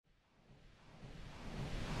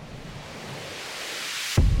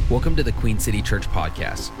Welcome to the Queen City Church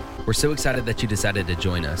Podcast. We're so excited that you decided to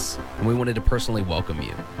join us, and we wanted to personally welcome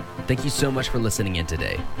you. Thank you so much for listening in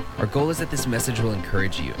today. Our goal is that this message will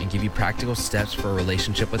encourage you and give you practical steps for a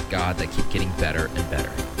relationship with God that keep getting better and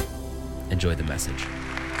better. Enjoy the message.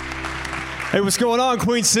 Hey, what's going on,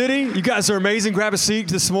 Queen City? You guys are amazing. Grab a seat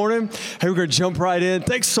this morning. Hey, we're going to jump right in.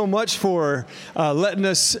 Thanks so much for letting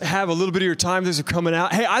us have a little bit of your time. Thanks for coming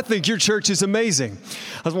out. Hey, I think your church is amazing.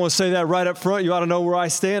 I just want to say that right up front. You ought to know where I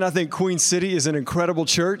stand. I think Queen City is an incredible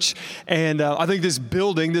church, and I think this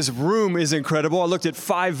building, this room is incredible. I looked at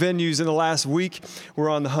 5 venues in the last week. We're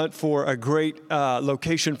on the hunt for a great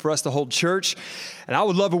location for us to hold church. And I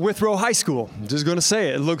would love a Withrow High School. I'm just going to say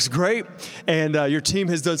it. It looks great. And your team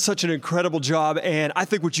has done such an incredible job. And I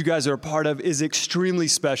think what you guys are a part of is extremely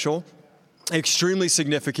special, extremely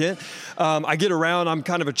significant. I get around. I'm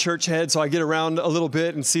kind of a church head, so I get around a little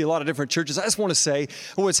bit and see a lot of different churches. I just want to say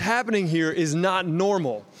what's happening here is not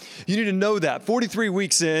normal. You need to know that. 43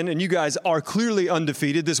 weeks in, and you guys are clearly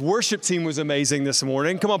undefeated. This worship team was amazing this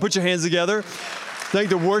morning. Come on, put your hands together. Thank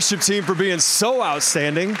the worship team for being so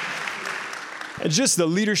outstanding. And just the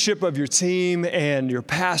leadership of your team and your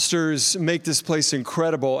pastors make this place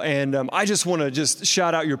incredible. And I just want to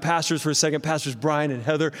shout out your pastors for a second, Pastors Brian and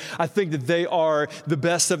Heather. I think that they are the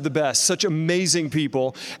best of the best, such amazing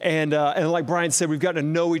people. And like Brian said, we've gotten to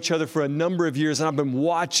know each other for a number of years. And I've been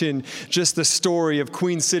watching just the story of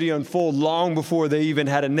Queen City unfold long before they even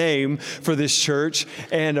had a name for this church.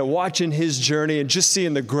 And watching his journey and just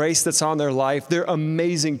seeing the grace that's on their life. They're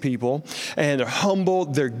amazing people. And they're humble,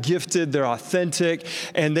 they're gifted, they're authentic.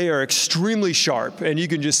 And they are extremely sharp. And you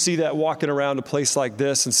can just see that walking around a place like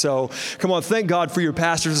this. And so, come on, thank God for your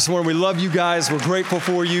pastors this morning. We love you guys. We're grateful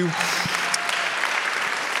for you.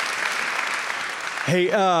 Hey,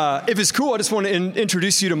 if it's cool, I just want to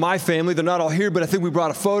introduce you to my family. They're not all here, but I think we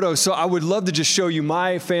brought a photo. So I would love to just show you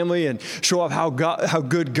my family and show off how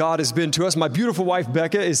good God has been to us. My beautiful wife,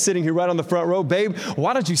 Becca, is sitting here right on the front row. Babe,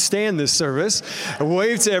 why don't you stand this service and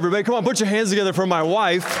wave to everybody? Come on, put your hands together for my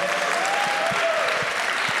wife.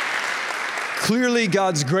 Clearly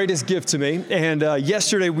God's greatest gift to me. And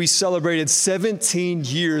yesterday we celebrated 17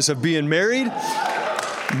 years of being married.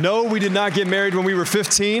 No, we did not get married when we were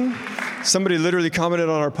 15. Somebody literally commented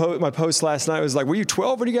on my post last night. It was like, were you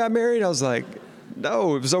 12 when you got married? I was like,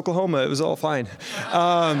 no, it was Oklahoma. It was all fine.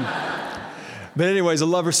 But anyways, I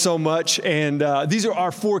love her so much. And these are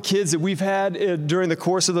our 4 kids that we've had during the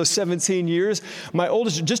course of those 17 years. My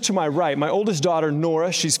oldest, just to my right, my oldest daughter,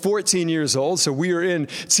 Nora, she's 14 years old. So we are in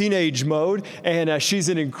teenage mode. And she's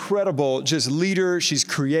an incredible just leader. She's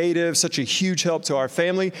creative, such a huge help to our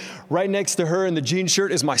family. Right next to her in the jean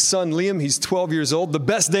shirt is my son, Liam. He's 12 years old, the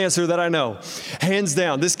best dancer that I know. Hands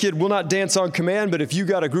down. This kid will not dance on command, but if you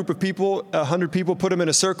got a group of people, 100 people, put him in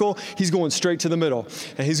a circle, he's going straight to the middle.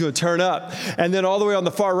 And he's going to turn up. And then all the way on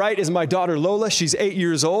the far right is my daughter, Lola. She's 8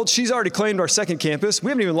 years old. She's already claimed our second campus.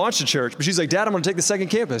 We haven't even launched a church, but she's like, Dad, I'm going to take the second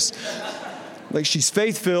campus. Like, she's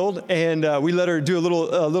faith-filled, and we let her do a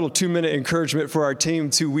little 2-minute encouragement for our team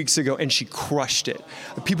 2 weeks ago, and she crushed it.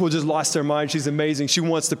 People just lost their mind. She's amazing. She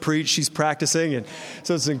wants to preach. She's practicing, and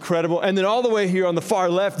so it's incredible. And then all the way here on the far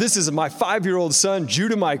left, this is my 5-year-old son,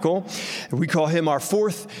 Judah Michael. And we call him our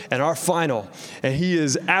 4th and our final. And he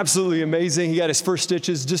is absolutely amazing. He got his first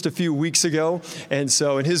stitches just a few weeks ago, and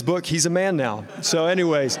so in his book, he's a man now. So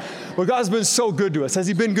anyways, well, God's been so good to us. Has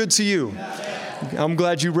he been good to you? I'm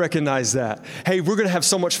glad you recognize that. Hey, we're going to have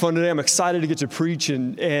so much fun today. I'm excited to get to preach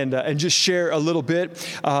and just share a little bit.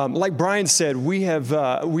 Like Brian said,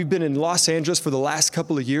 we've been in Los Angeles for the last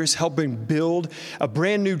couple of years, helping build a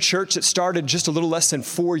brand new church that started just a little less than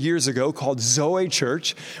 4 years ago called Zoe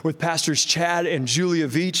Church with pastors Chad and Julia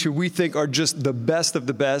Veach, who we think are just the best of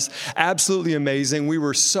the best. Absolutely amazing. We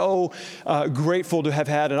were so grateful to have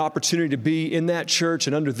had an opportunity to be in that church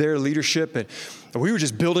and under their leadership. And we were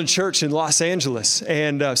just building church in Los Angeles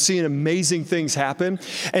and seeing amazing things happen.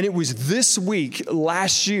 And it was this week,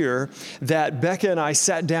 last year, that Becca and I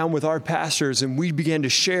sat down with our pastors and we began to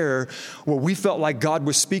share what we felt like God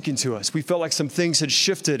was speaking to us. We felt like some things had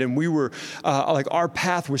shifted and we were, like our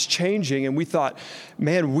path was changing. And we thought,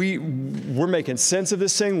 man, we're making sense of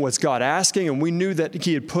this thing. What's God asking? And we knew that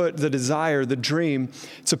he had put the desire, the dream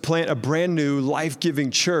to plant a brand new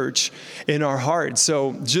life-giving church in our hearts.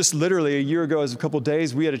 So just literally a year ago, as couple of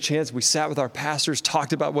days, we had a chance. We sat with our pastors,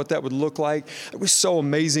 talked about what that would look like. It was so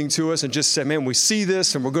amazing to us and just said, man, we see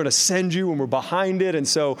this and we're going to send you and we're behind it. And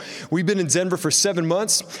so we've been in Denver for 7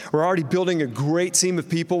 months. We're already building a great team of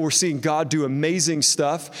people. We're seeing God do amazing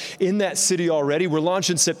stuff in that city already. We're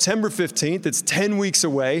launching September 15th. It's 10 weeks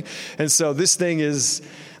away. And so this thing is,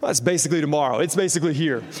 Well, that's basically tomorrow. It's basically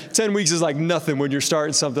here. 10 weeks is like nothing when you're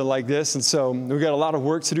starting something like this. And so we've got a lot of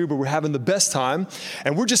work to do, but we're having the best time.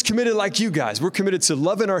 And we're just committed like you guys. We're committed to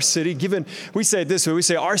loving our city. We say it this way, we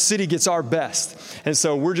say our city gets our best. And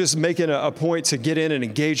so we're just making a point to get in and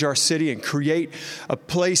engage our city and create a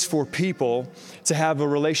place for people to have a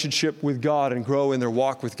relationship with God and grow in their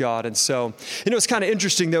walk with God. And so, it's kind of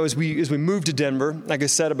interesting though, as we moved to Denver, like I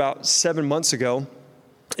said, about 7 months ago,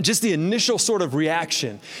 just the initial sort of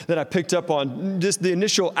reaction that I picked up on, just the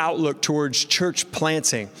initial outlook towards church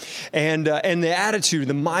planting and the attitude,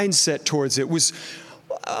 the mindset towards it was,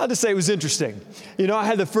 I'll just say it was interesting. I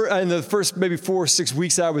had in the first maybe 4 or 6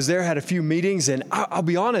 weeks I was there, I had a few meetings, and I'll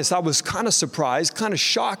be honest, I was kind of surprised, kind of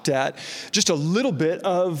shocked at just a little bit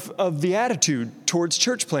of the attitude towards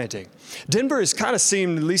church planting. Denver has kind of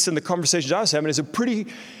seemed, at least in the conversations I was having, as a pretty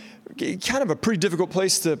difficult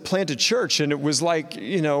place to plant a church. And it was like,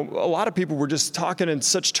 a lot of people were just talking in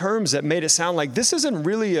such terms that made it sound like this isn't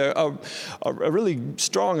really a really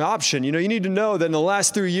strong option. You need to know that in the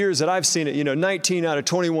last 3 years that I've seen it, 19 out of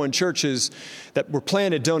 21 churches that were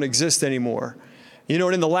planted don't exist anymore. And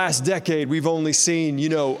in the last decade, we've only seen,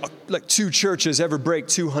 like 2 churches ever break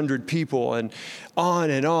 200 people and on.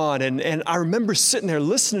 And I remember sitting there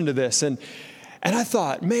listening to this and I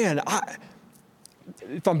thought, man,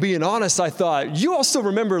 if I'm being honest, I thought, you all still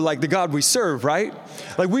remember like the God we serve, right?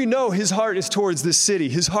 Like we know his heart is towards this city.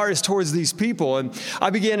 His heart is towards these people. And I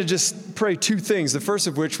began to just pray 2 things. The first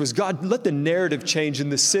of which was, God, let the narrative change in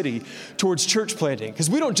this city towards church planting. Because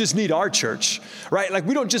we don't just need our church, right? Like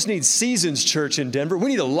we don't just need Seasons Church in Denver. We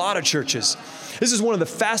need a lot of churches. This is one of the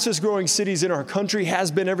fastest growing cities in our country, has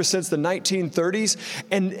been ever since the 1930s.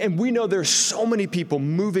 And we know there's so many people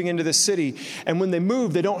moving into this city. And when they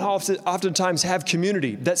move, they don't oftentimes have community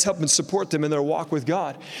that's helping support them in their walk with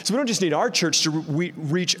God. So we don't just need our church to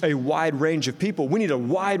reach a wide range of people. We need a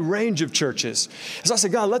wide range of churches. So I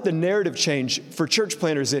said, God, let the narrative change for church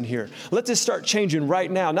planters in here. Let this start changing right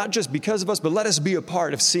now, not just because of us, but let us be a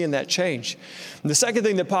part of seeing that change. And the second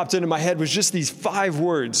thing that popped into my head was just these 5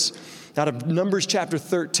 words out of Numbers chapter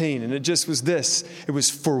 13. And it just was this. It was,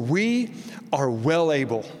 for we are well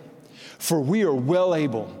able. For we are well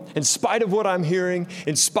able. In spite of what I'm hearing,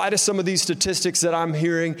 in spite of some of these statistics that I'm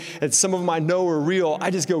hearing, and some of them I know are real,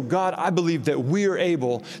 I just go, God, I believe that we are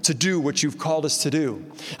able to do what you've called us to do.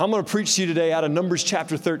 I'm going to preach to you today out of Numbers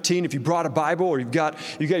chapter 13. If you brought a Bible or you've got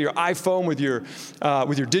your iPhone with your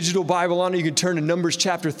digital Bible on it, you can turn to Numbers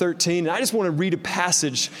chapter 13. And I just want to read a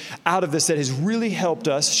passage out of this that has really helped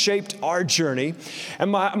us, shaped our journey.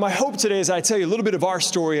 And my hope today is I tell you a little bit of our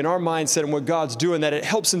story and our mindset and what God's doing, that it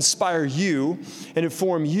helps inspire you and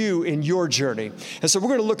inform you in your journey. And so we're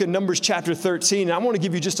going to look at Numbers chapter 13. And I want to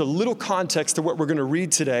give you just a little context to what we're going to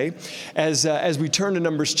read today as we turn to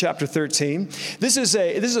Numbers chapter 13. This is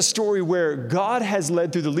a story where God has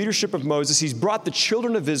led through the leadership of Moses. He's brought the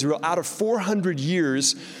children of Israel out of 400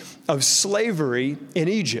 years of slavery in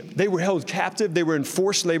Egypt. They were held captive. They were in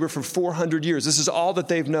forced labor for 400 years. This is all that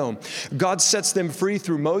they've known. God sets them free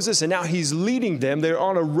through Moses, and now he's leading them. They're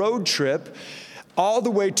on a road trip all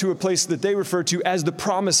the way to a place that they refer to as the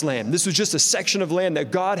Promised Land. This was just a section of land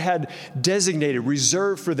that God had designated,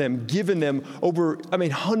 reserved for them, given them over,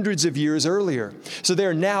 hundreds of years earlier. So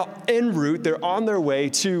they're now en route. They're on their way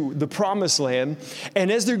to the Promised Land.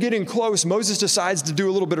 And as they're getting close, Moses decides to do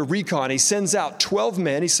a little bit of recon. He sends out 12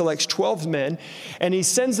 men. He selects 12 men, and he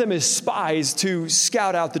sends them as spies to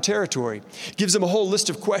scout out the territory. Gives them a whole list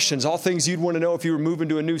of questions, all things you'd want to know if you were moving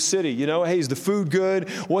to a new city. Hey, is the food good?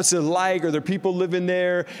 What's it like? Are there people living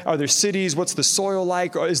there? Are there cities? What's the soil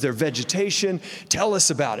like? Or is there vegetation? Tell us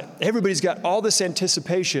about it. Everybody's got all this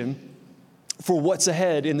anticipation for what's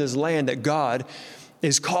ahead in this land that God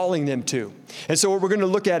is calling them to. And so what we're going to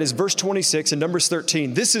look at is verse 26 in Numbers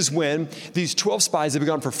 13. This is when these 12 spies have been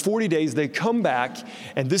gone for 40 days. They come back,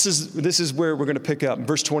 and this is where we're going to pick up.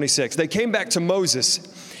 Verse 26. They came back to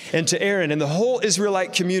Moses and to Aaron and the whole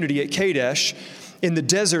Israelite community at Kadesh in the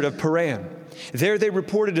desert of Paran. There they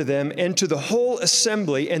reported to them and to the whole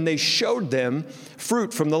assembly, and they showed them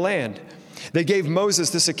fruit from the land. They gave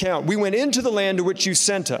Moses this account. We went into the land to which you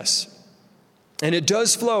sent us, and it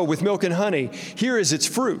does flow with milk and honey. Here is its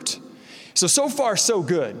fruit. So far, so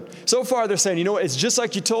good. So far, they're saying, what? It's just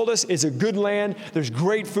like you told us. It's a good land. There's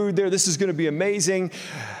great food there. This is going to be amazing.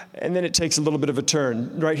 And then it takes a little bit of a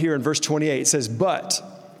turn. Right here in verse 28, it says, but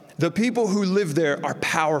the people who live there are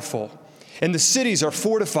powerful, and the cities are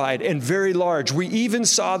fortified and very large. We even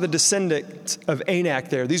saw the descendants of Anak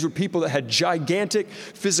there. These were people that had gigantic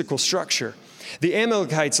physical structure. The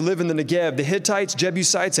Amalekites live in the Negev. The Hittites,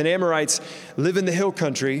 Jebusites, and Amorites live in the hill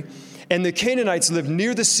country. and the Canaanites lived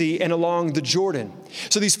near the sea and along the Jordan.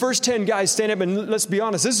 So these first 10 guys stand up, and let's be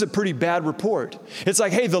honest, this is a pretty bad report. It's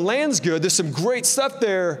like, hey, the land's good. There's some great stuff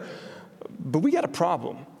there, but we got a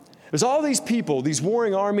problem. There's all these people, these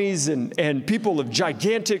warring armies and people of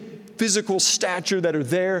gigantic physical stature that are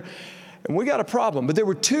there, and we got a problem. But there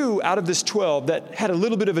were 2 out of this 12 that had a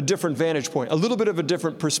little bit of a different vantage point, a little bit of a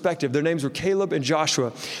different perspective. Their names were Caleb and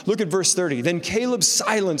Joshua. Look at verse 30. Then Caleb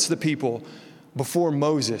silenced the people before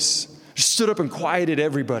Moses, stood up and quieted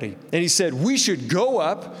everybody. And he said, we should go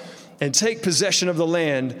up and take possession of the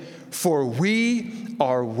land, for we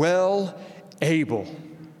are well able.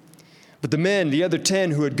 But the men, the other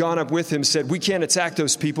 10 who had gone up with him, said, we can't attack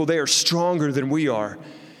those people. They are stronger than we are.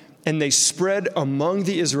 And they spread among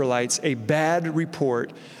the Israelites a bad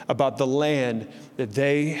report about the land that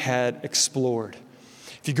they had explored.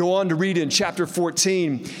 If you go on to read in chapter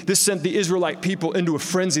 14, this sent the Israelite people into a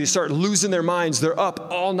frenzy. They start losing their minds. They're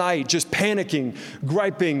up all night just panicking,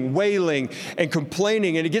 griping, wailing, and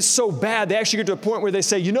complaining. And it gets so bad, they actually get to a point where they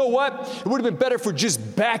say, you know what? It would have been better if we're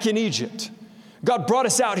just back in Egypt. God brought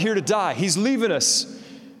us out here to die. He's leaving us.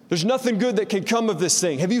 There's nothing good that can come of this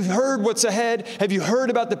thing. Have you heard what's ahead? Have you heard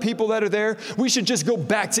about the people that are there? We should just go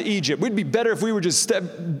back to Egypt. We'd be better if we were just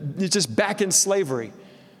back in slavery.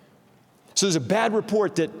 So there's a bad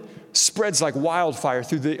report that spreads like wildfire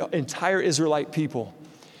through the entire Israelite people.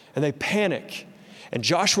 And they panic. And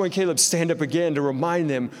Joshua and Caleb stand up again to remind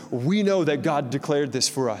them, we know that God declared this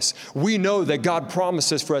for us. We know that God promised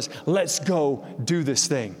this for us. Let's go do this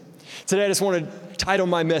thing. Today, I just want to title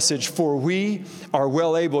my message, For We Are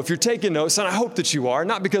Well Able. If you're taking notes, and I hope that you are,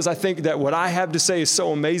 not because I think that what I have to say is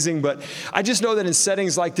so amazing, but I just know that in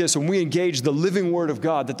settings like this, when we engage the living Word of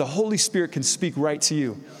God, that the Holy Spirit can speak right to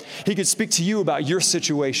you. He can speak to you about your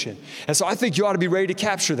situation. And so I think you ought to be ready to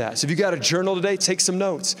capture that. So if you got a journal today, take some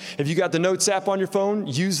notes. If you got the Notes app on your phone,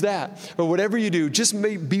 use that. But whatever you do, just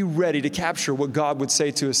be ready to capture what God would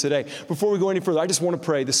say to us today. Before we go any further, I just want to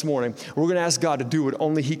pray this morning. We're going to ask God to do what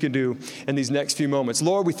only He can do in these next few moments.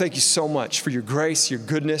 Lord, we thank you so much for your grace, your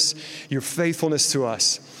goodness, your faithfulness to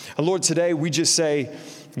us. And Lord, today we just say,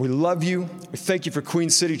 we love you. We thank you for Queen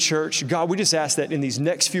City Church. God, we just ask that in these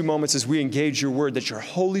next few moments as we engage your word, that your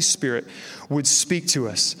Holy Spirit would speak to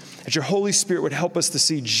us, that your Holy Spirit would help us to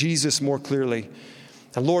see Jesus more clearly.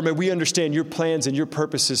 And Lord, may we understand your plans and your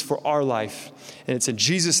purposes for our life. And it's in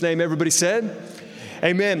Jesus' name, everybody said,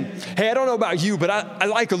 amen. Hey, I don't know about you, but I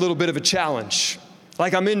like a little bit of a challenge.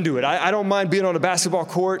 Like, I'm into it. I don't mind being on a basketball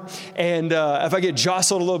court, and if I get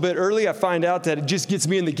jostled a little bit early, I find out that it just gets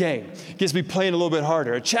me in the game. It gets me playing a little bit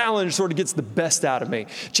harder. A challenge sort of gets the best out of me.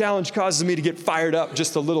 Challenge causes me to get fired up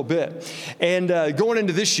just a little bit. And going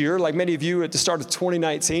into this year, like many of you at the start of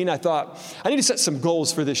 2019, I thought, I need to set some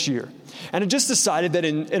goals for this year. And I just decided that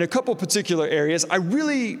in a couple particular areas, I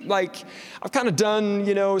really, I've kind of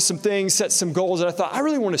done, some things, set some goals, and I thought, I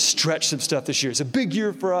really want to stretch some stuff this year. It's a big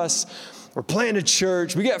year for us. We're planting a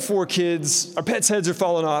church. We got 4 kids. Our pets' heads are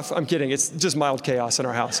falling off. I'm kidding. It's just mild chaos in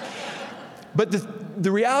our house. But the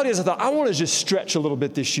reality is, I thought, I want to just stretch a little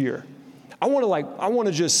bit this year. I want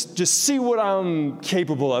to just see what I'm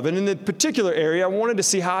capable of. And in the particular area, I wanted to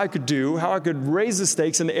see how I could raise the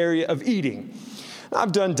stakes in the area of eating.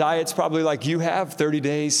 I've done diets probably like you have, 30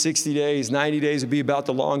 days, 60 days, 90 days would be about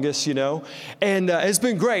the longest, And it's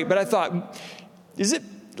been great. But I thought, is it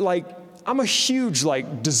I'm a huge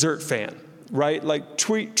dessert fan, right?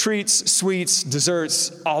 Treats, sweets,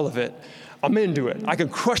 desserts, all of it. I'm into it. I can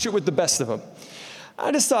crush it with the best of them.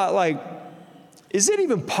 I just thought, is it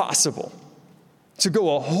even possible to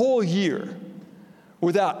go a whole year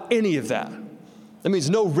without any of that? That means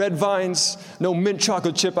no red vines, no mint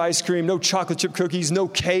chocolate chip ice cream, no chocolate chip cookies, no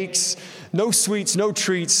cakes, no sweets, no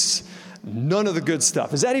treats, none of the good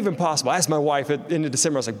stuff. Is that even possible? I asked my wife at the end of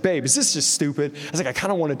December, I was like, babe, is this just stupid? I was like, I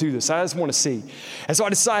kind of want to do this. I just want to see. And so I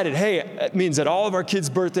decided, hey, it means that all of our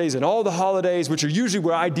kids' birthdays and all the holidays, which are usually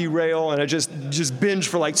where I derail and I just binge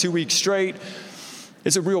for 2 weeks straight,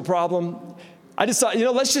 it's a real problem. I decided,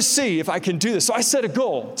 let's just see if I can do this. So I set a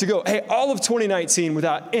goal to go, hey, all of 2019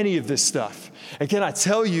 without any of this stuff. And can I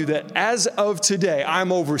tell you that as of today,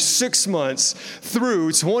 I'm over 6 months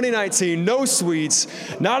through 2019, no sweets,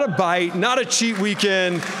 not a bite, not a cheat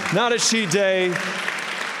weekend, not a cheat day.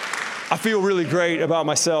 I feel really great about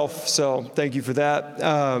myself, so thank you for that.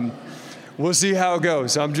 We'll see how it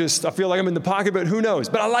goes. I feel like I'm in the pocket, but who knows?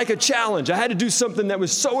 But I like a challenge. I had to do something that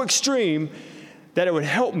was so extreme that it would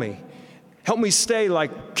help me stay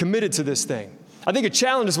committed to this thing. I think a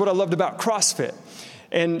challenge is what I loved about CrossFit.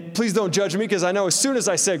 And please don't judge me, because I know as soon as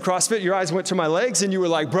I said CrossFit, your eyes went to my legs and you were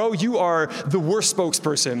like, bro, you are the worst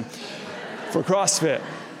spokesperson for CrossFit.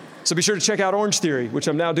 So be sure to check out Orange Theory, which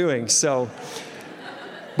I'm now doing.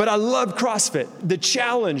 But I loved CrossFit. The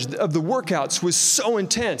challenge of the workouts was so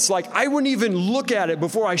intense. Like, I wouldn't even look at it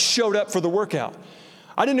before I showed up for the workout.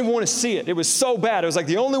 I didn't even want to see it. It was so bad. It was like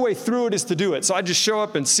the only way through it is to do it. So I just show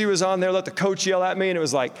up and see what's on there, let the coach yell at me, and it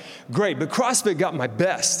was like, great. But CrossFit got my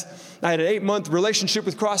best. I had an 8-month relationship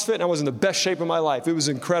with CrossFit, and I was in the best shape of my life. It was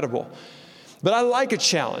incredible. But I like a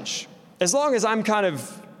challenge, as long as I'm kind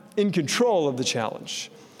of in control of the challenge,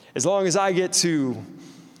 as long as I get to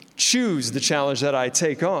choose the challenge that I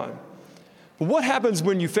take on. But what happens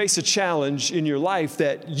when you face a challenge in your life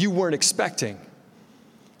that you weren't expecting?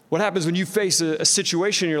 What happens when you face a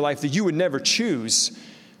situation in your life that you would never choose?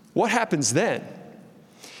 What happens then?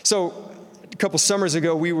 So a couple summers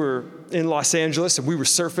ago, we were in Los Angeles and we were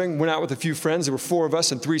surfing, went out with a few friends. There were 4 of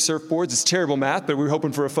us and 3 surfboards. It's terrible math, but we were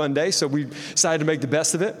hoping for a fun day, so we decided to make the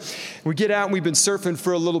best of it. We get out and we've been surfing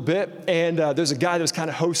for a little bit, and there's a guy that was kind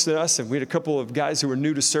of hosting us, and we had a couple of guys who were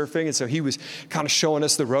new to surfing, and so he was kind of showing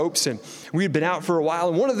us the ropes, and we had been out for a while.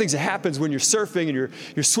 And one of the things that happens when you're surfing and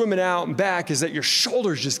you're swimming out and back is that your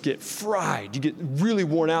shoulders just get fried. You get really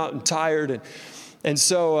worn out and tired, and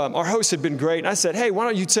so our host had been great. And I said, hey, why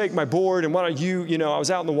don't you take my board and why don't you, I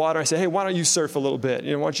was out in the water. I said, hey, why don't you surf a little bit?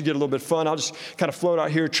 Why don't you get a little bit of fun? I'll just kind of float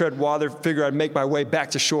out here, tread water, figure I'd make my way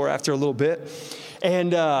back to shore after a little bit.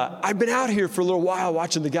 And I'd been out here for a little while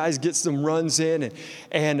watching the guys get some runs in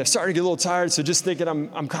and starting to get a little tired. So just thinking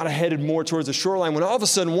I'm kind of headed more towards the shoreline when all of a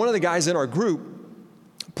sudden one of the guys in our group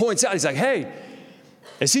points out, he's like, hey,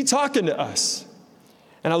 is he talking to us?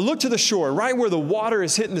 And I look to the shore, right where the water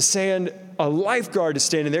is hitting the sand, a lifeguard is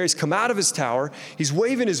standing there. He's come out of his tower. He's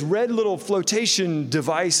waving his red little flotation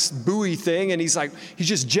device buoy thing, and he's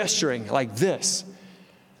just gesturing like this.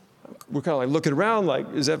 We're kind of like looking around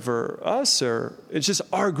like, is that for us? Or it's just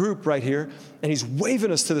our group right here, and he's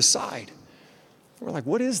waving us to the side. We're like,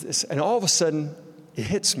 what is this? And all of a sudden, it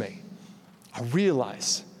hits me. I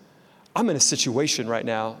realize I'm in a situation right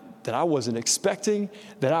now that I wasn't expecting,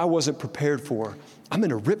 that I wasn't prepared for. I'm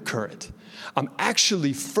in a rip current. I'm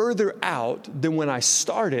actually further out than when I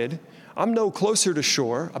started. I'm no closer to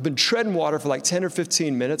shore. I've been treading water for like 10 or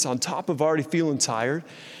 15 minutes on top of already feeling tired.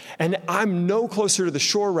 And I'm no closer to the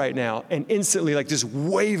shore right now. And instantly, like this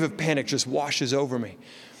wave of panic just washes over me.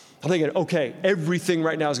 I'm thinking, okay, everything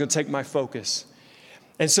right now is going to take my focus.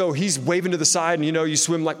 And so he's waving to the side, and you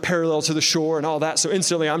swim like parallel to the shore and all that. So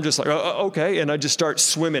instantly I'm just like, okay. And I just start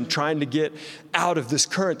swimming, trying to get out of this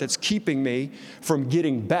current that's keeping me from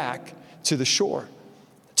getting back to the shore.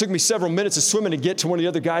 It took me several minutes of swimming to get to one of the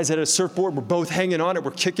other guys that had a surfboard. We're both hanging on it.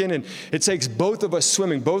 We're kicking. And it takes both of us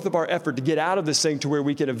swimming, both of our effort to get out of this thing to where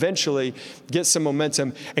we can eventually get some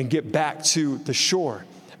momentum and get back to the shore.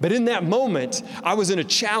 But in that moment, I was in a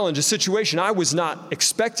challenge, a situation I was not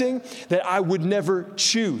expecting, that I would never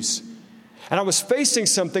choose. And I was facing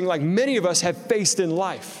something like many of us have faced in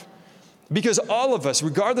life. Because all of us,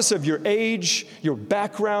 regardless of your age, your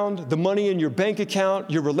background, the money in your bank account,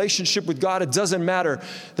 your relationship with God, it doesn't matter.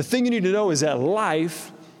 The thing you need to know is that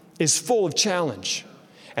life is full of challenge.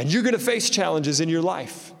 And you're going to face challenges in your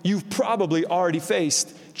life. You've probably already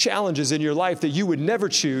faced challenges in your life that you would never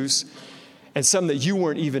choose, and some that you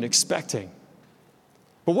weren't even expecting.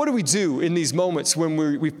 But what do we do in these moments when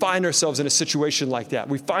we find ourselves in a situation like that?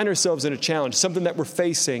 We find ourselves in a challenge, something that we're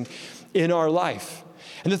facing in our life.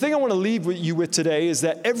 And the thing I want to leave you with today is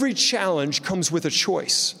that every challenge comes with a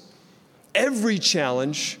choice. Every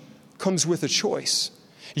challenge comes with a choice.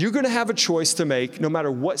 You're going to have a choice to make no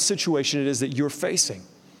matter what situation it is that you're facing.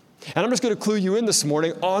 And I'm just going to clue you in this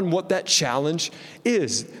morning on what that challenge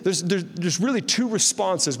is. There's really 2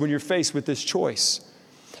 responses when you're faced with this choice.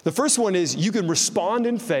 The first one is you can respond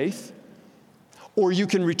in faith or you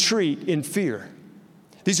can retreat in fear.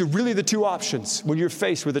 These are really the 2 options when you're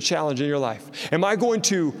faced with a challenge in your life. Am I going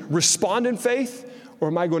to respond in faith or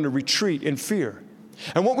am I going to retreat in fear?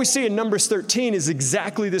 And what we see in Numbers 13 is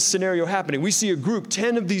exactly this scenario happening. We see a group,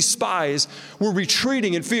 10 of these spies were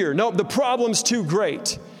retreating in fear. No, the problem's too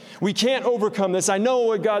great. We can't overcome this. I know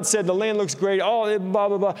what God said. The land looks great. Oh, blah,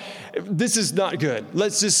 blah, blah. This is not good.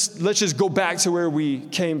 Let's just go back to where we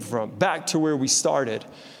came from, back to where we started,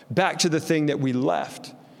 back to the thing that we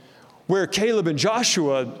left. Where Caleb and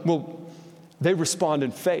Joshua, they respond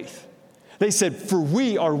in faith. They said, for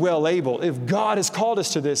we are well able. If God has called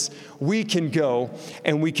us to this, we can go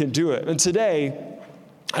and we can do it. And today,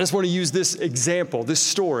 I just want to use this example, this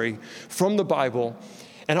story from the Bible.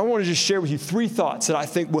 And I want to just share with you 3 thoughts that I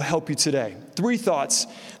think will help you today. 3 thoughts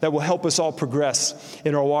that will help us all progress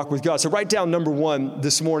in our walk with God. So write down number 1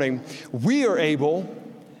 this morning. We are able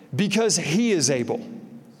because He is able.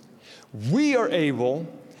 We are able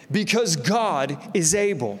because God is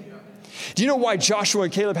able. Do you know why Joshua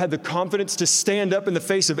and Caleb had the confidence to stand up in the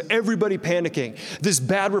face of everybody panicking, this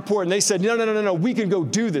bad report, and they said, no, we can go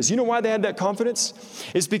do this? You know why they had that confidence?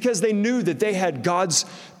 It's because they knew that they had God's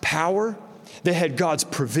power, they had God's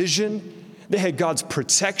provision, they had God's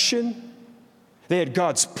protection, they had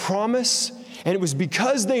God's promise, and it was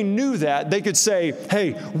because they knew that they could say,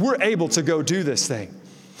 hey, we're able to go do this thing.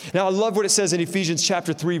 Now, I love what it says in Ephesians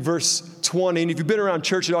chapter 3, verse 20. And if you've been around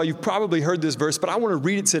church at all, you've probably heard this verse, but I want to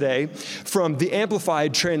read it today from the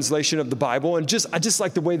Amplified translation of the Bible. And I just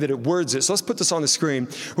like the way that it words it. So let's put this on the screen.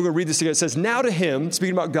 We're going to read this together. It says, now to him,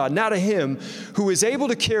 speaking about God, now to him who is able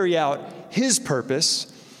to carry out his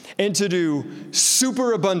purpose and to do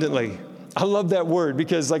super abundantly. I love that word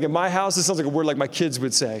because like in my house, it sounds like a word like my kids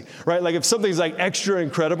would say, right? Like if something's like extra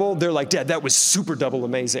incredible, they're like, Dad, that was super double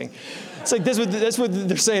amazing. It's like that's what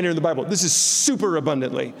they're saying here in the Bible. This is super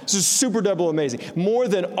abundantly. This is super double amazing. More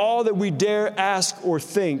than all that we dare ask or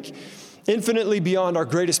think, infinitely beyond our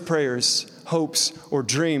greatest prayers, hopes, or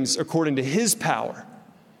dreams, according to his power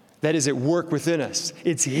that is at work within us.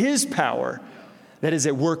 It's his power that is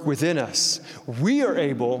at work within us. We are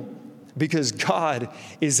able because God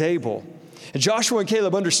is able. And Joshua and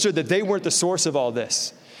Caleb understood that they weren't the source of all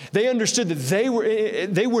this. They understood that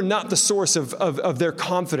they were not the source of their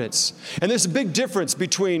confidence. And there's a big difference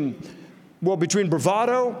between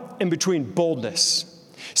bravado and between boldness.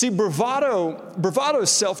 See, bravado is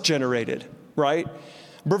self-generated, right?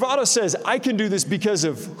 Bravado says, I can do this because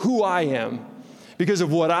of who I am, because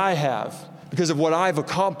of what I have, because of what I've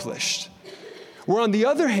accomplished. Where on the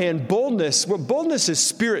other hand, boldness is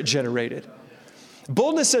spirit-generated.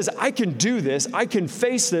 Boldness says, I can do this, I can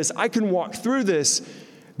face this, I can walk through this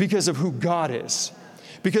because of who God is,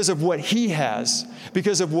 because of what he has,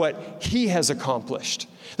 because of what he has accomplished.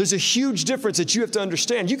 There's a huge difference that you have to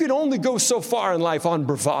understand. You can only go so far in life on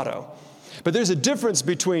bravado. But there's a difference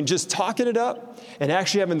between just talking it up and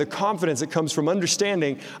actually having the confidence that comes from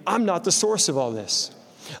understanding I'm not the source of all this.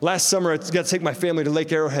 Last summer, I got to take my family to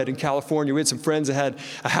Lake Arrowhead in California. We had some friends that had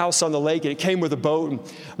a house on the lake, and it came with a boat. And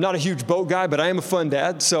I'm not a huge boat guy, but I am a fun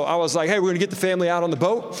dad. So I was like, hey, we're going to get the family out on the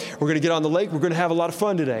boat. We're going to get on the lake. We're going to have a lot of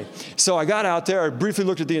fun today. So I got out there. I briefly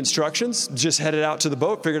looked at the instructions, just headed out to the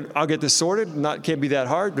boat, figured I'll get this sorted. Can't be that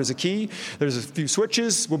hard. There's a key. There's a few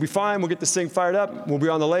switches. We'll be fine. We'll get this thing fired up. We'll be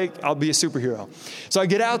on the lake. I'll be a superhero. So I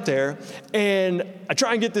get out there, and I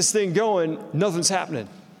try and get this thing going. Nothing's happening.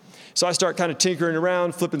 So I start kind of tinkering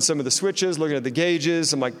around, flipping some of the switches, looking at the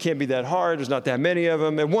gauges. I'm like, can't be that hard. There's not that many of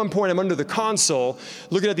them. At one point, I'm under the console,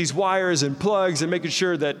 looking at these wires and plugs and making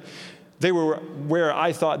sure that they were where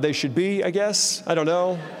I thought they should be, I guess. I don't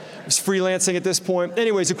know. I was freelancing at this point.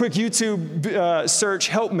 Anyways, a quick YouTube search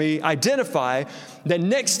helped me identify that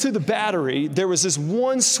next to the battery, there was this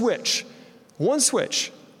one switch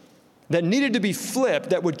that needed to be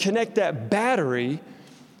flipped that would connect that battery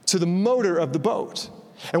to the motor of the boat.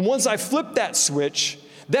 And once I flipped that switch,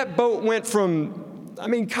 that boat went from,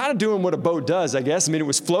 kind of doing what a boat does, I guess. It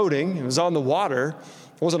was floating. It was on the water.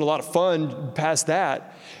 It wasn't a lot of fun past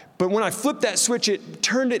that. But when I flipped that switch, it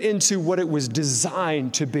turned it into what it was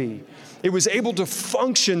designed to be. It was able to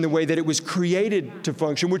function the way that it was created to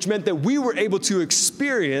function, which meant that we were able to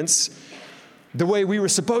experience the way we were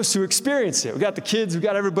supposed to experience it. We got the kids, we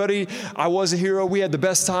got everybody. I was a hero. We had the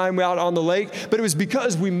best time out on the lake. But it was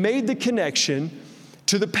because we made the connection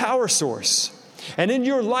to the power source. And in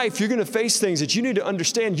your life, you're going to face things that you need to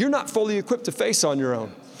understand you're not fully equipped to face on your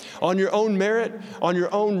own merit, on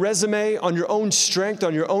your own resume, on your own strength,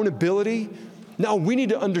 on your own ability. No, we need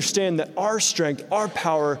to understand that our strength, our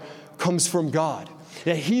power comes from God.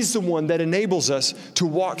 That he's the one that enables us to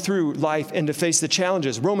walk through life and to face the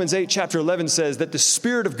challenges. Romans 8, chapter 11 says that the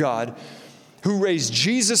Spirit of God who raised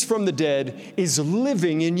Jesus from the dead is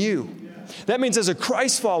living in you. That means as a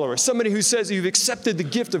Christ follower, somebody who says you've accepted the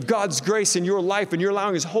gift of God's grace in your life and you're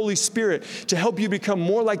allowing his Holy Spirit to help you become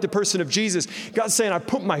more like the person of Jesus, God's saying, I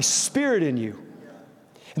put my Spirit in you.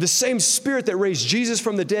 And the same Spirit that raised Jesus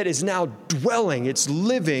from the dead is now dwelling, it's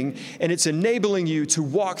living, and it's enabling you to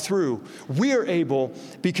walk through. We are able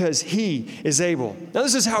because he is able. Now,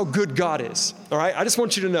 this is how good God is, all right? I just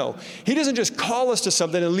want you to know. He doesn't just call us to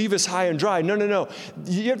something and leave us high and dry. No.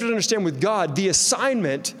 You have to understand with God, the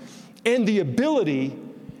assignment and the ability,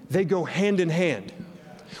 they go hand in hand.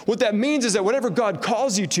 What that means is that whatever God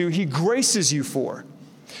calls you to, he graces you for.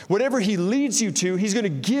 Whatever he leads you to, he's going to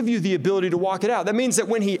give you the ability to walk it out. That means that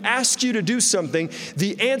when he asks you to do something,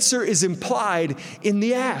 the answer is implied in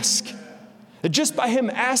the ask. Just by him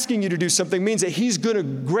asking you to do something means that he's going to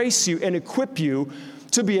grace you and equip you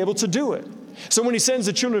to be able to do it. So when he sends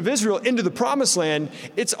the children of Israel into the promised land,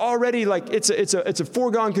 it's already like it's a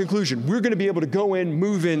foregone conclusion. We're going to be able to go in,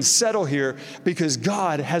 move in, settle here because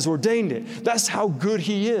God has ordained it. That's how good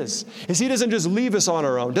he is. He doesn't just leave us on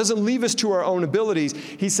our own, doesn't leave us to our own abilities.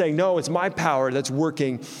 He's saying, no, it's my power that's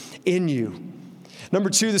working in you. Number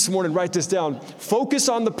 2 this morning, write this down. Focus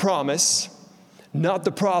on the promise, not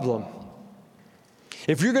the problem.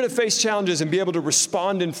 If you're going to face challenges and be able to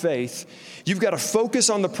respond in faith, you've got to focus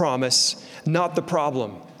on the promise, not the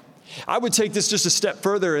problem. I would take this just a step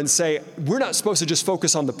further and say, we're not supposed to just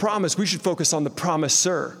focus on the promise. We should focus on the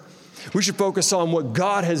promiser. We should focus on what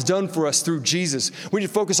God has done for us through Jesus. We should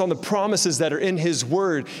focus on the promises that are in his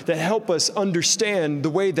word that help us understand the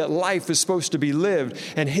way that life is supposed to be lived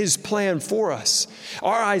and his plan for us.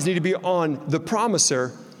 Our eyes need to be on the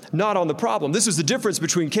promiser, not on the problem. This was the difference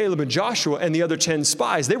between Caleb and Joshua and the other 10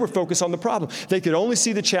 spies. They were focused on the problem. They could only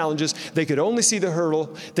see the challenges. They could only see the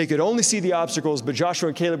hurdle. They could only see the obstacles. But Joshua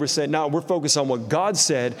and Caleb were saying, no, we're focused on what God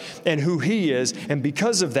said and who he is. And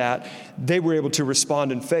because of that, they were able to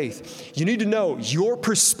respond in faith. You need to know your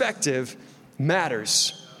perspective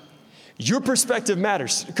matters. Your perspective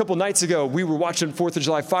matters. A couple nights ago, we were watching 4th of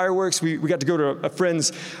July fireworks. We got to go to a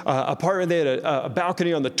friend's apartment. They had a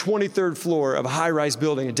balcony on the 23rd floor of a high-rise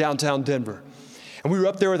building in downtown Denver. And we were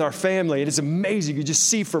up there with our family, and it's amazing. You just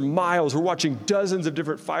see for miles. We're watching dozens of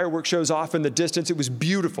different fireworks shows off in the distance. It was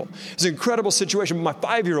beautiful. It was an incredible situation. My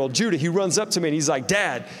 5-year-old, Judah, he runs up to me, and he's like,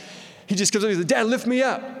 Dad. He just comes up and he's like, Dad, lift me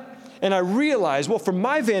up. And I realized, well, from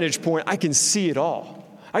my vantage point, I can see it all.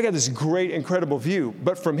 I got this great, incredible view.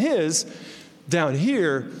 But from his, down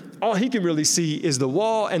here, all he can really see is the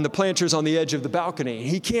wall and the planters on the edge of the balcony.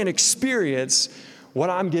 He can't experience what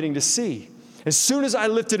I'm getting to see. As soon as I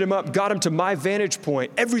lifted him up, got him to my vantage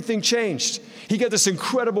point, everything changed. He got this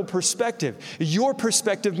incredible perspective. Your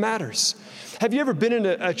perspective matters. Have you ever been in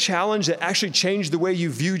a challenge that actually changed the way you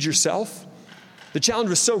viewed yourself? The challenge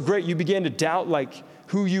was so great, you began to doubt like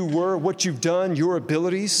who you were, what you've done, your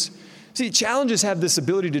abilities. See, challenges have this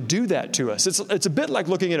ability to do that to us. It's a bit like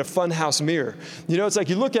looking in a funhouse mirror. You know, it's like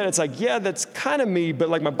you look at it, it's like, yeah, that's kind of me, but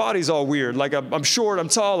like my body's all weird. Like I'm short, I'm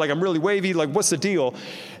tall, like I'm really wavy, like what's the deal?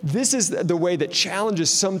 This is the way that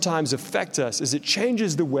challenges sometimes affect us, is it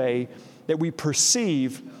changes the way that we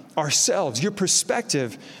perceive ourselves. Your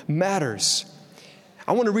perspective matters.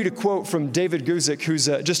 I want to read a quote from David Guzik, who's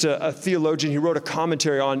just a theologian. He wrote a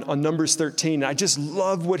commentary on Numbers 13. I just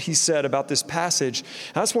love what he said about this passage.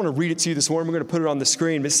 I just want to read it to you this morning. We're going to put it on the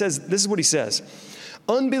screen. It says, this is what he says.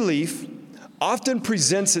 Unbelief often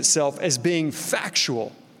presents itself as being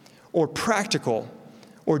factual or practical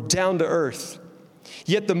or down to earth.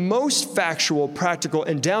 Yet the most factual, practical,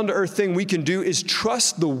 and down to earth thing we can do is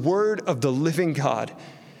trust the word of the living God.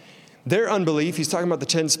 Their unbelief, he's talking about the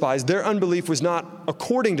 10 spies, their unbelief was not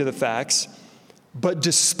according to the facts, but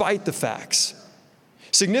despite the facts.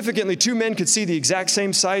 Significantly, 2 men could see the exact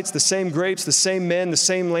same sights, the same grapes, the same men, the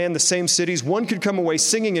same land, the same cities. One could come away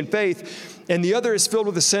singing in faith, and the other is filled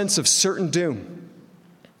with a sense of certain doom.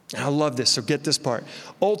 And I love this, so get this part.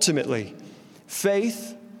 Ultimately,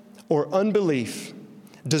 faith or unbelief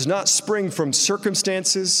does not spring from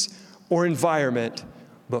circumstances or environment,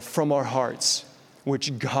 but from our hearts,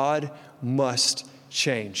 which God must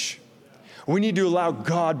change. We need to allow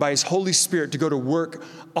God, by his Holy Spirit, to go to work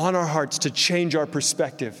on our hearts to change our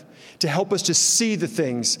perspective, to help us to see the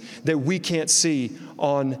things that we can't see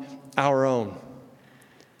on our own.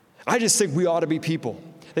 I just think we ought to be people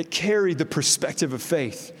that carry the perspective of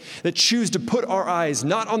faith, that choose to put our eyes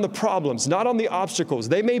not on the problems, not on the obstacles.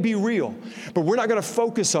 They may be real, but we're not going to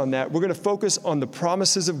focus on that. We're going to focus on the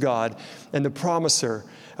promises of God and the promiser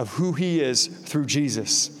of who he is through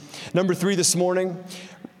Jesus. Number 3 this morning,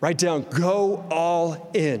 write down, go all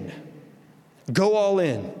in. Go all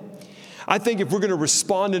in. I think if we're going to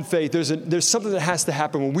respond in faith, there's something that has to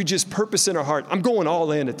happen when we just purpose in our heart, I'm going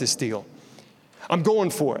all in at this deal. I'm going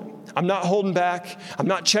for it. I'm not holding back. I'm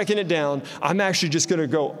not checking it down. I'm actually just going to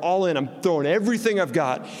go all in. I'm throwing everything I've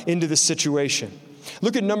got into this situation.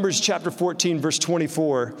 Look at Numbers chapter 14, verse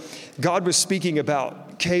 24. God was speaking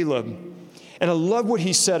about Caleb. And I love what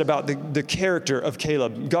he said about the character of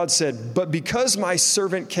Caleb. God said, but because my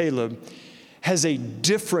servant Caleb has a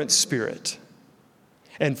different spirit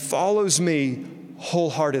and follows me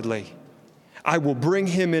wholeheartedly, I will bring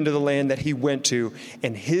him into the land that he went to,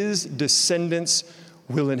 and his descendants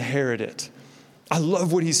will inherit it. I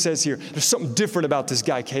love what he says here. There's something different about this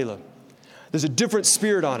guy, Caleb. There's a different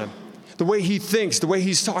spirit on him. The way he thinks, the way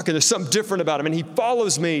he's talking, there's something different about him. And he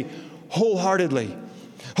follows me wholeheartedly.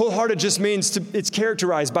 Wholehearted just means it's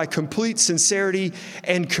characterized by complete sincerity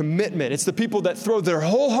and commitment. It's the people that throw their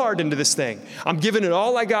whole heart into this thing. I'm giving it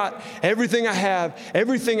all I got, everything I have,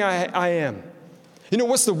 everything I am. You know,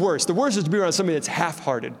 what's the worst? The worst is to be around somebody that's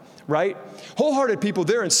half-hearted, right? Wholehearted people,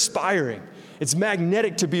 they're inspiring. It's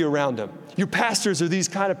magnetic to be around them. Your pastors are these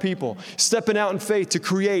kind of people, stepping out in faith to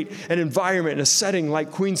create an environment and a setting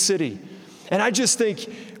like Queen City. And I just think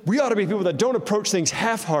we ought to be people that don't approach things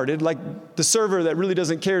half-hearted, like the server that really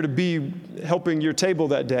doesn't care to be helping your table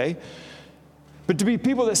that day, but to be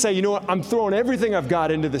people that say, you know what, I'm throwing everything I've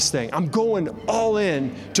got into this thing. I'm going all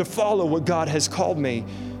in to follow what God has called me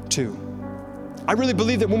to. I really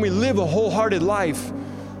believe that when we live a wholehearted life,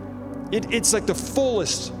 it's like the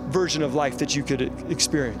fullest version of life that you could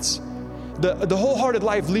experience. The wholehearted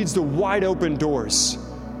life leads to wide open doors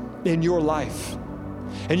in your life.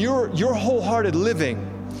 And your wholehearted living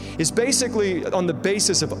is basically on the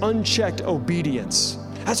basis of unchecked obedience.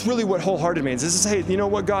 That's really what wholehearted means. This is, hey, you know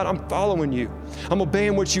what, God, I'm following you. I'm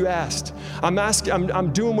obeying what you asked.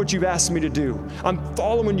 I'm doing what you've asked me to do. I'm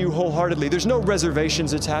following you wholeheartedly. There's no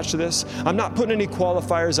reservations attached to this. I'm not putting any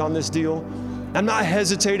qualifiers on this deal. I'm not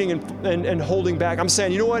hesitating and holding back. I'm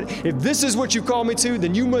saying, you know what, if this is what you call me to,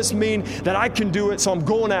 then you must mean that I can do it, so I'm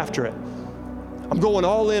going after it. I'm going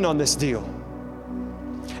all in on this deal.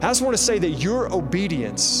 I just want to say that your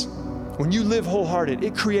obedience, when you live wholehearted,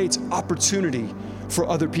 it creates opportunity for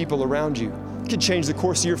other people around you. It could change the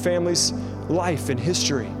course of your family's life and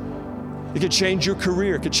history. It could change your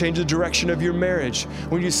career. It could change the direction of your marriage.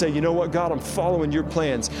 When you say, you know what, God, I'm following your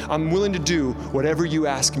plans. I'm willing to do whatever you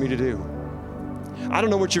ask me to do. I don't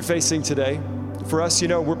know what you're facing today. For us, you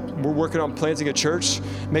know, we're working on planting a church.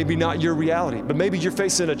 Maybe not your reality, but maybe you're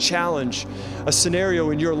facing a challenge, a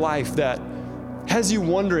scenario in your life that has you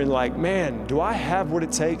wondering like, man, do I have what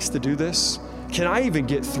it takes to do this? Can I even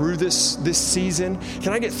get through this season?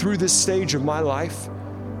 Can I get through this stage of my life?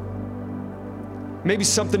 Maybe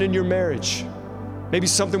something in your marriage. Maybe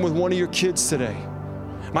something with one of your kids today.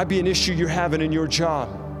 Might be an issue you're having in your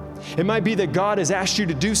job. It might be that God has asked you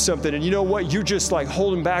to do something and you know what, you're just like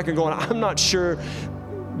holding back and going, I'm not sure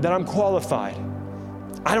that I'm qualified.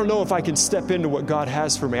 I don't know if I can step into what God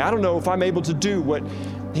has for me. I don't know if I'm able to do what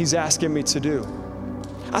He's asking me to do.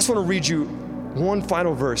 I just want to read you one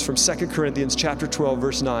final verse from 2 Corinthians chapter 12,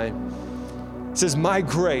 verse 9. It says, my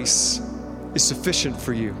grace is sufficient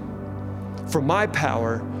for you, for my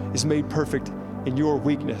power is made perfect in your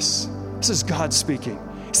weakness. This is God speaking.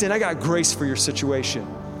 He's saying, I got grace for your situation.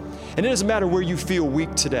 And it doesn't matter where you feel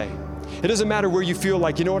weak today. It doesn't matter where you feel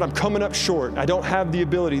like, you know what, I'm coming up short. I don't have the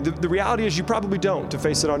ability. The reality is you probably don't to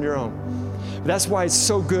face it on your own. But that's why it's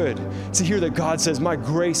so good to hear that God says, my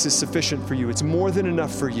grace is sufficient for you. It's more than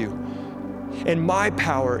enough for you. And my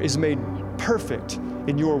power is made perfect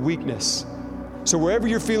in your weakness. So wherever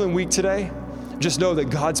you're feeling weak today, just know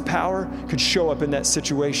that God's power could show up in that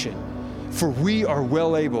situation. For we are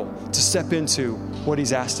well able to step into what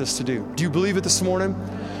He's asked us to do. Do you believe it this morning?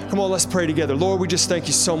 Come on, let's pray together. Lord, we just thank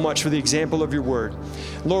you so much for the example of your word.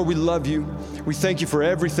 Lord, we love you. We thank you for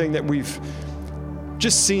everything that we've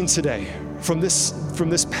just seen today from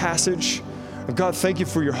this passage. God, thank you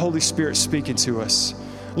for your Holy Spirit speaking to us.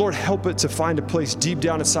 Lord, help it to find a place deep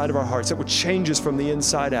down inside of our hearts that would change us from the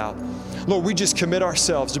inside out. Lord, we just commit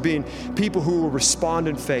ourselves to being people who will respond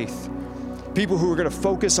in faith, people who are going to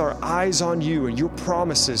focus our eyes on you and your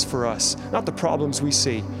promises for us, not the problems we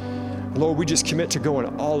see. Lord, we just commit to going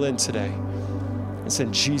all in today. It's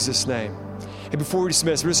in Jesus' name. And before we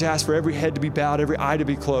dismiss, we just ask for every head to be bowed, every eye to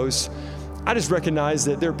be closed. I just recognize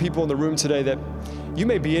that there are people in the room today that you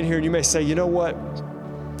may be in here and you may say, you know what?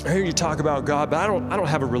 I hear you talk about God, but I don't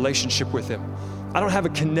have a relationship with Him. I don't have a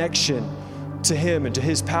connection to Him and to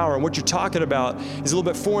His power. And what you're talking about is a little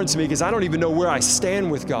bit foreign to me because I don't even know where I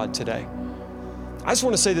stand with God today. I just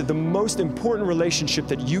want to say that the most important relationship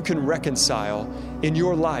that you can reconcile in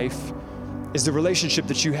your life is the relationship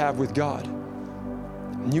that you have with God.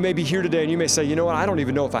 And you may be here today and you may say, you know what, I don't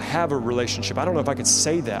even know if I have a relationship. I don't know if I can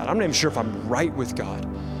say that. I'm not even sure if I'm right with God.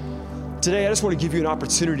 Today, I just want to give you an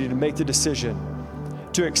opportunity to make the decision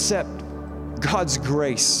to accept God's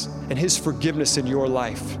grace and His forgiveness in your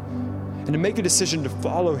life and to make a decision to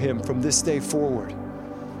follow Him from this day forward.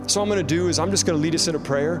 So what I'm going to do is I'm just going to lead us in a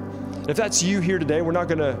prayer. And if that's you here today, we're not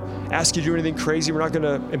going to ask you to do anything crazy. We're not going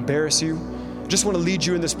to embarrass you. Just want to lead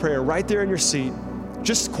you in this prayer right there in your seat,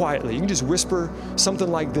 just quietly. You can just whisper something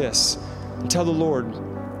like this and tell the Lord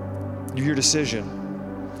your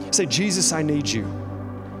decision. Say, Jesus, I need you.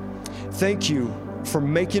 Thank you for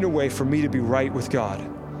making a way for me to be right with God.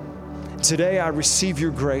 Today I receive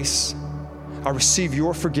your grace. I receive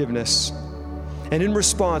your forgiveness. And in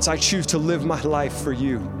response, I choose to live my life for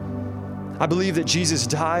you. I believe that Jesus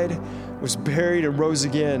died, was buried, and rose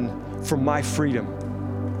again for my freedom.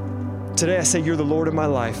 Today I say you're the Lord of my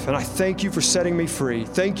life, and I thank you for setting me free.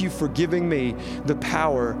 Thank you for giving me the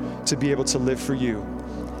power to be able to live for you.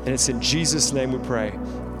 And it's in Jesus' name we pray.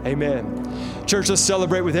 Amen. Church, let's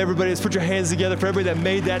celebrate with everybody. Let's put your hands together for everybody that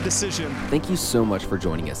made that decision. Thank you so much for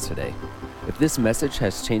joining us today. If this message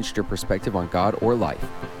has changed your perspective on God or life,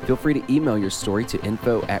 feel free to email your story to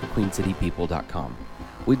info@queencitypeople.com.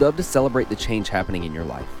 We'd love to celebrate the change happening in your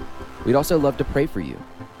life. We'd also love to pray for you.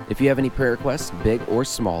 If you have any prayer requests, big or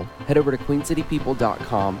small, head over to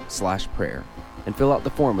queencitypeople.com/prayer and fill out the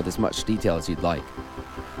form with as much detail as you'd like.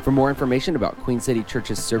 For more information about Queen City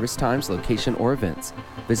Church's service times, location, or events,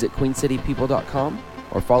 visit queencitypeople.com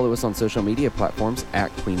or follow us on social media platforms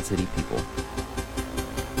 @QueenCityPeople.